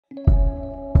I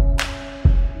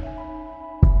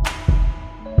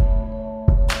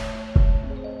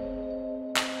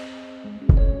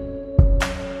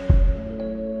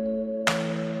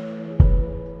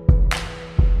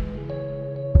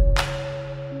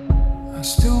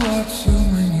still watch you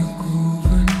when you're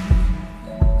grooving,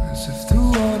 as if the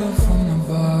water from the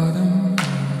bottom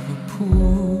of a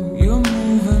pool. You're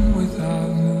moving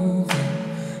without moving,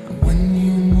 and when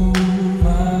you move, I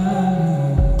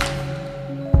move.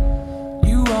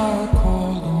 You are a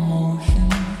cold emotion,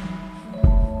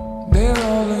 they're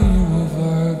all in you, a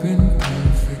verb in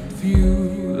perfect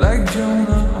view, like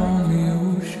Jonah on the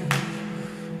ocean.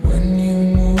 When you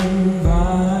move, I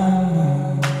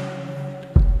move.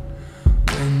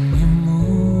 When you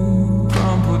move,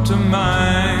 I'm put to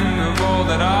mind of all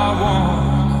that I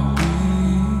wanna be.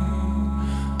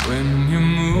 When you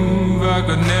move, I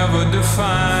could never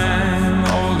define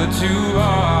all that you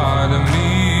are.